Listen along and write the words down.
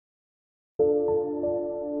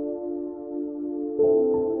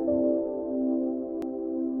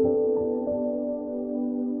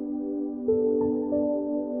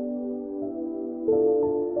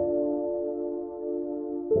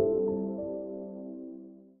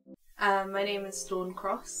My name is Dawn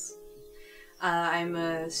Cross. I'm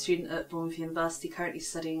a student at Bournemouth University, currently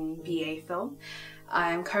studying BA film.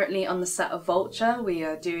 I'm currently on the set of Vulture. We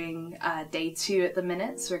are doing day 2 at the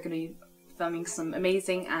minute, so we're going to be filming some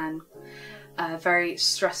amazing and very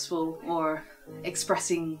stressful or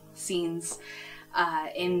expressing scenes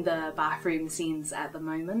in the bathroom scenes at the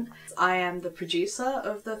moment. I am the producer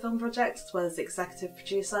of the film project as well as the executive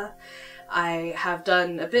producer. I have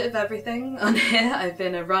done a bit of everything on here. I've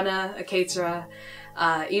been a runner, a caterer,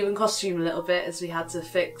 even costume a little bit, as we had to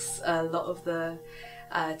fix a lot of the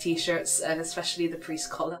t-shirts and especially the priest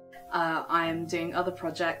collar. I am doing other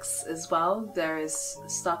projects as well. There is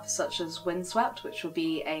stuff such as Windswept, which will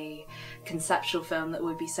be a conceptual film that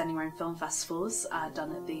we'll be sending around film festivals,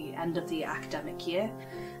 done at the end of the academic year.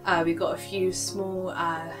 We've got a few small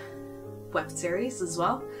web series as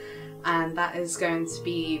well, and that is going to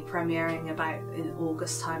be premiering about in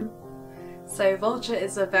August time. So Vulture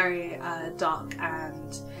is a very dark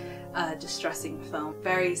and distressing film.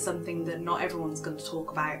 Very something that not everyone's going to talk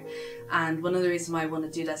about, and one of the reasons why I want to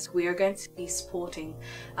do this, we are going to be supporting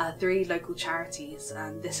 3 local charities,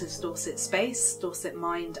 and this is Dorset Space, Dorset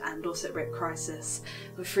Mind and Dorset Rip Crisis.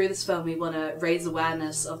 But through this film we want to raise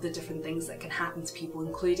awareness of the different things that can happen to people,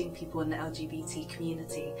 including people in the LGBT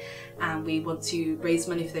community, and we want to raise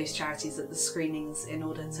money for those charities at the screenings in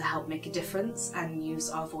order to help make a difference and use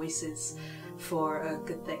our voices for a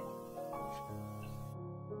good thing.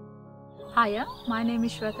 Hiya, my name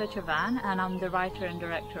is Shweta Chavan and I'm the writer and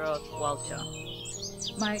director of Vulture.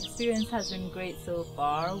 My experience has been great so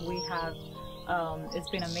far. We have, it's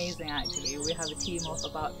been amazing actually. We have a team of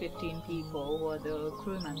about 15 people who are the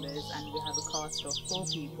crew members, and we have a cast of 4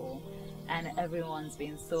 people, and everyone's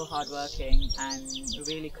been so hardworking and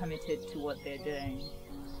really committed to what they're doing.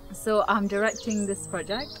 So I'm directing this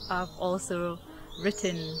project. I've also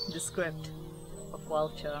written the script of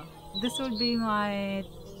Vulture. This will be my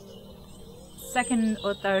 2nd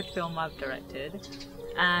or 3rd film I've directed,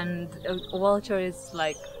 and Vulture is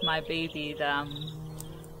like my baby that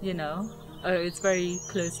you know, it's very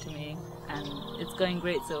close to me and it's going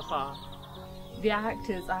great so far. The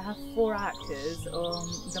actors, I have 4 actors.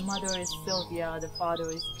 The mother is Sylvia, the father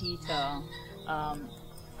is Peter,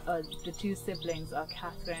 the 2 siblings are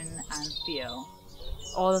Catherine and Theo.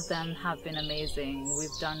 All of them have been amazing.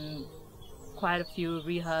 We've done quite a few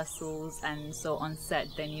rehearsals, and so on set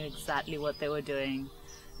they knew exactly what they were doing.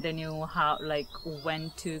 They knew how, like,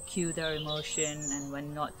 when to cue their emotion and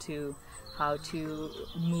when not to, how to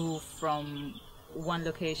move from one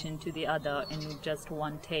location to the other in just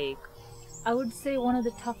one take. I would say one of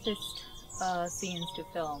the toughest scenes to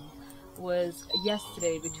film was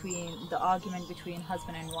yesterday, between the argument between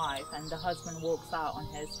husband and wife, and the husband walks out on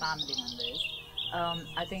his family members.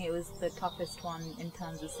 I think it was the toughest one in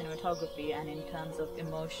terms of cinematography and in terms of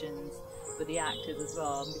emotions for the actors as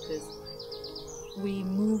well, because we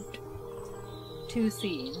moved 2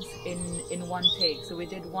 scenes in one take. So we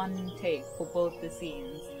did 1 take for both the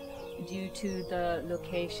scenes due to the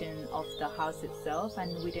location of the house itself,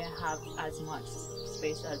 and we didn't have as much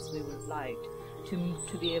space as we would like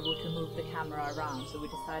to be able to move the camera around. So we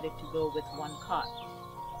decided to go with 1 cut,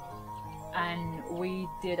 and we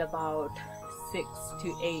did about 6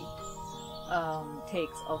 to 8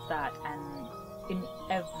 takes of that, and in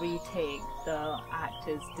every take the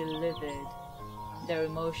actors delivered their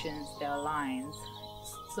emotions, their lines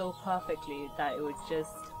so perfectly that it was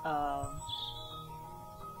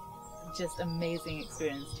just amazing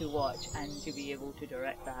experience to watch, and to be able to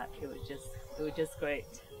direct that, it was just great.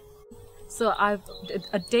 So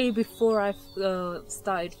a day before I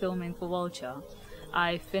started filming for Vulture,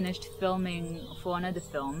 I finished filming for another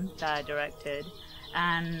film that I directed,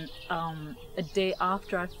 and a day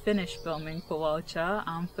after I finished filming for Vulture,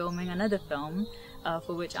 I'm filming another film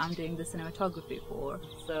for which I'm doing the cinematography for.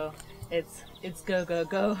 So it's go go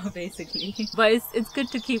go basically. But it's good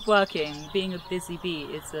to keep working. Being a busy bee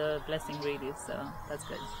is a blessing really, so that's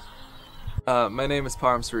good. My name is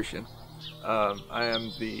Param Sarushian. I am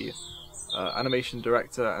the animation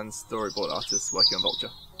director and storyboard artist working on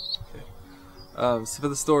Vulture. So for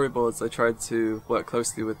the storyboards, I tried to work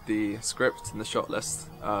closely with the script and the shot list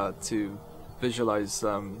to visualize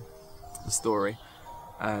the story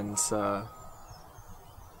and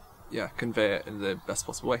yeah, convey it in the best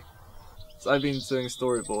possible way. So I've been doing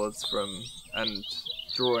storyboards and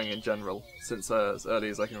drawing in general since as early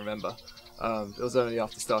as I can remember. It was only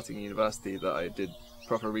after starting university that I did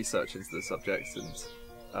proper research into the subjects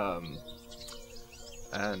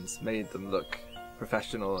and made them look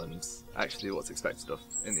professional and actually what's expected of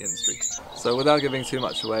in the industry. So without giving too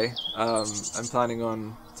much away, I'm planning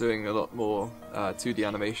on doing a lot more 2D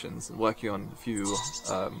animations and working on a few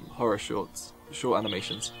horror short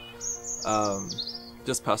animations.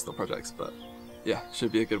 Just personal projects, but yeah,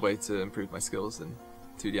 should be a good way to improve my skills in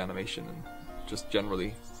 2D animation and just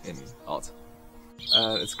generally in art.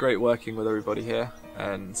 It's great working with everybody here,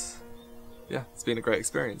 and yeah, it's been a great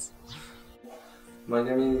experience. My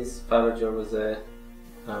name is Farhad Jorbozeh.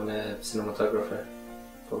 I'm a cinematographer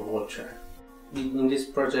for Vulture. In this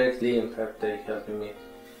project, Lee and Pep, they helping me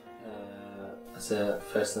as a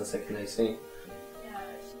first and second AC.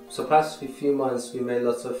 So past few months we made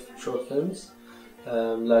lots of short films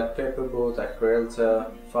like Paperboat,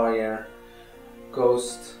 Aquarelta, Fire,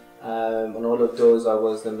 Ghost, and all of those I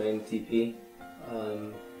was the main TP,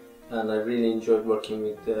 and I really enjoyed working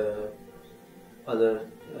with other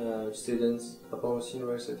students at Bournemouth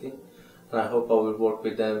University, and I hope I will work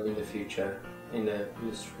with them in the future in the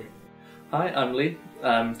industry. Hi, I'm Lee.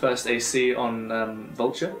 I'm first AC on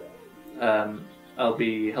Vulture. I'll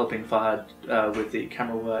be helping Farhad with the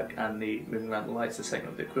camera work and the moving around the lights, the setting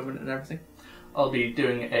up the equipment and everything. I'll be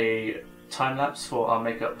doing a time-lapse for our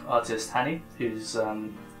makeup artist Hani, who's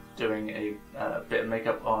doing a bit of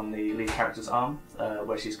makeup on the lead character's arm,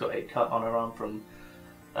 where she's got a cut on her arm from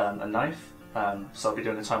a knife. So I'll be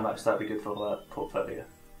doing a time-lapse. That'll be good for her portfolio.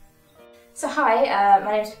 So hi,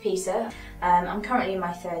 my name is Peter. I'm currently in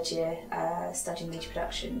my third year studying media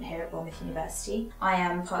production here at Bournemouth University. I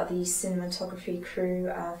am part of the cinematography crew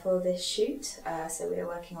for this shoot, so we are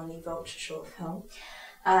working on the Vulture short film.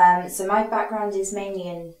 So my background is mainly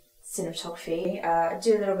in cinematography. I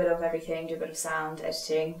do a little bit of everything, do a bit of sound,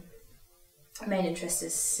 editing. My main interest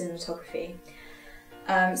is cinematography.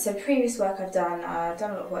 So previous work I've done a lot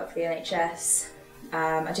of work for the NHS.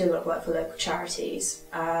 I do a lot of work for local charities,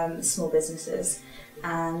 small businesses,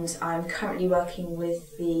 and I'm currently working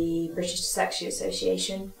with the British Dyslexia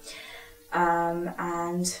Association,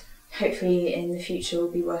 and hopefully in the future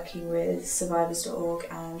we'll be working with survivors.org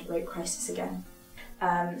and Rape Crisis again.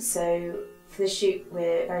 So for the shoot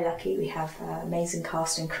we're very lucky, we have an amazing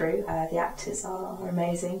cast and crew. The actors are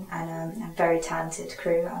amazing and a very talented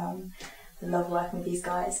crew. I love working with these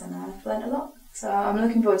guys and I've learned a lot. So I'm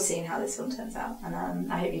looking forward to seeing how this film turns out, and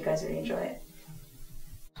I hope you guys really enjoy it.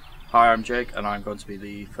 Hi, I'm Jake and I'm going to be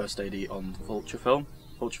the first AD on the Vulture film.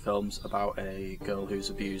 Vulture film's about a girl who's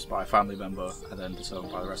abused by a family member and then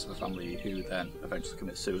disowned by the rest of the family, who then eventually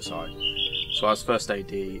commits suicide. So as first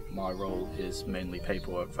AD, my role is mainly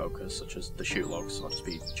paperwork focused, such as the shoot logs, so I'll just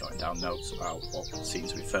be jotting down notes about what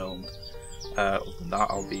scenes we filmed. Other than that,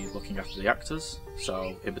 I'll be looking after the actors,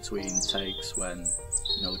 so in between takes when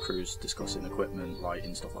the crew's discussing equipment,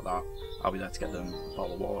 lighting, stuff like that, I'll be there to get them a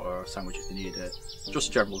bottle of water or a sandwich if they need it. Just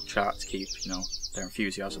a general chat to keep their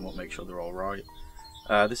enthusiasm up, make sure they're alright.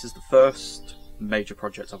 This is the first major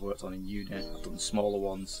project I've worked on in unit. I've done smaller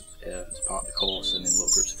ones as part of the course and in little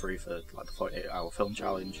groups of 3 for like the 48-hour film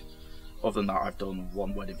challenge. Other than that, I've done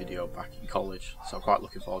one wedding video back in college, so I'm quite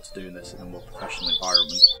looking forward to doing this in a more professional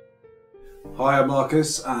environment. Hi, I'm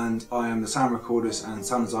Marcus and I am the sound recordist and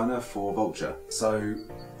sound designer for Vulture. So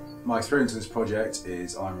my experience in this project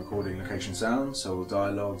is I'm recording location sound, so all the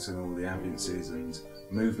dialogues and all the ambiences and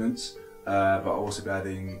movements, but I'll also be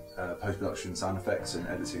adding post-production sound effects and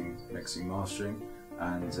editing, mixing, mastering,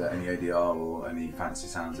 and any ADR or any fancy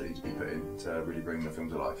sounds that need to be put in to really bring the film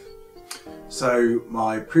to life. So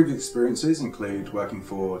my previous experiences include working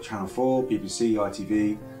for Channel 4, BBC,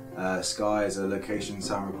 ITV, Sky as a location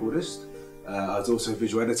sound recordist. I was also a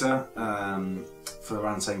visual editor for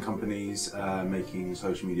around the same companies, making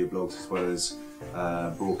social media blogs as well as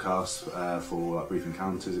broadcasts for brief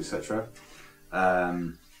encounters, etc.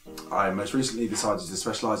 I most recently decided to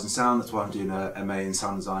specialise in sound, that's why I'm doing a MA in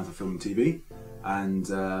sound design for film and TV,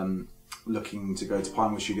 and looking to go to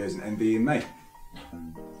Pinewood Studios in NV in May.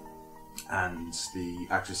 And the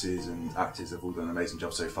actresses and actors have all done an amazing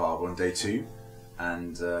job so far. We're on day 2,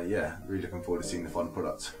 and yeah, really looking forward to seeing the final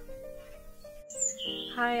product.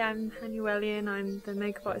 Hi, I'm Hannah Wellian. I'm the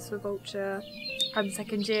makeup artist for Vulture. I'm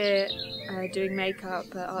second year doing makeup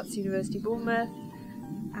at Arts University Bournemouth,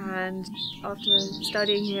 and after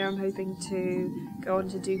studying here I'm hoping to go on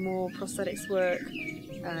to do more prosthetics work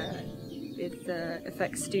with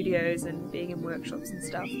effects studios and being in workshops and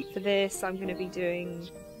stuff. For this I'm going to be doing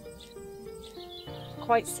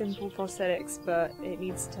quite simple prosthetics, but it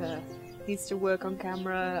needs to work on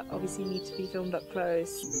camera, obviously need to be filmed up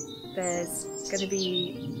close. There's going to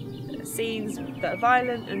be scenes that are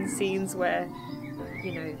violent and scenes where,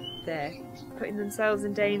 they're putting themselves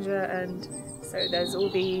in danger, and so there's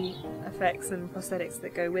all the effects and prosthetics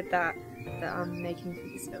that go with that I'm making for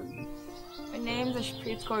this film. My name's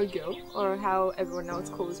Ashpreet Kaur Gill, or how everyone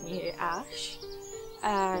else calls me here, Ash,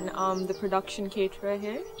 and I'm the production caterer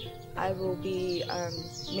here. I will be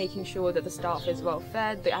making sure that the staff is well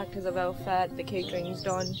fed, the actors are well fed, the catering is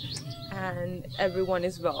done, and everyone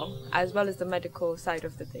is well, as well as the medical side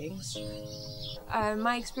of the things.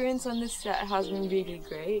 My experience on this set has been really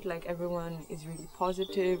great. Like, everyone is really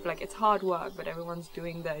positive. Like, it's hard work, but everyone's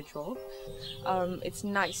doing their job. It's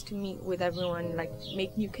nice to meet with everyone, like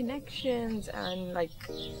make new connections and like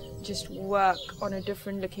just work on a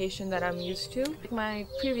different location that I'm used to. My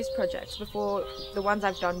previous projects, before the ones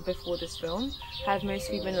I've done before this film, have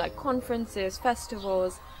mostly been like conferences,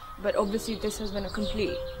 festivals, but obviously this has been a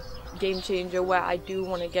complete game changer where I do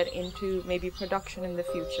want to get into maybe production in the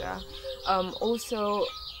future. Also,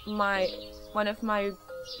 one of my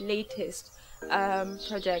latest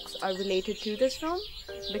projects are related to this film,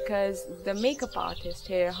 because the makeup artist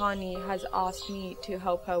here, Hani, has asked me to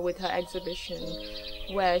help her with her exhibition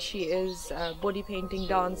where she is body painting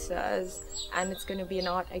dancers, and it's going to be an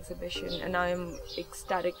art exhibition, and I'm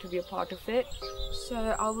ecstatic to be a part of it.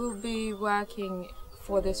 So I will be working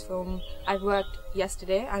for this film. I worked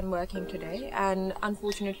yesterday, I'm working today, and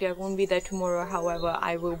unfortunately I won't be there tomorrow. However,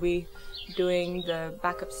 I will be doing the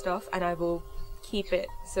backup stuff, and I will keep it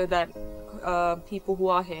so that people who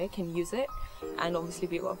are here can use it and obviously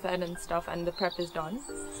be well fed and stuff, and the prep is done.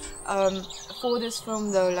 For this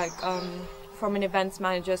film though, like from an events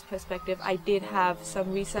manager's perspective, I did have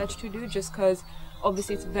some research to do, just because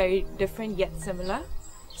obviously it's very different yet similar.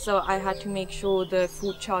 So I had to make sure the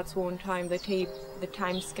food charts were on time, the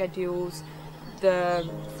time schedules, the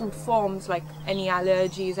food forms, like any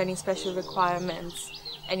allergies, any special requirements,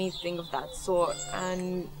 anything of that sort.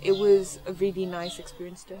 And it was a really nice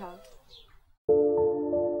experience to have.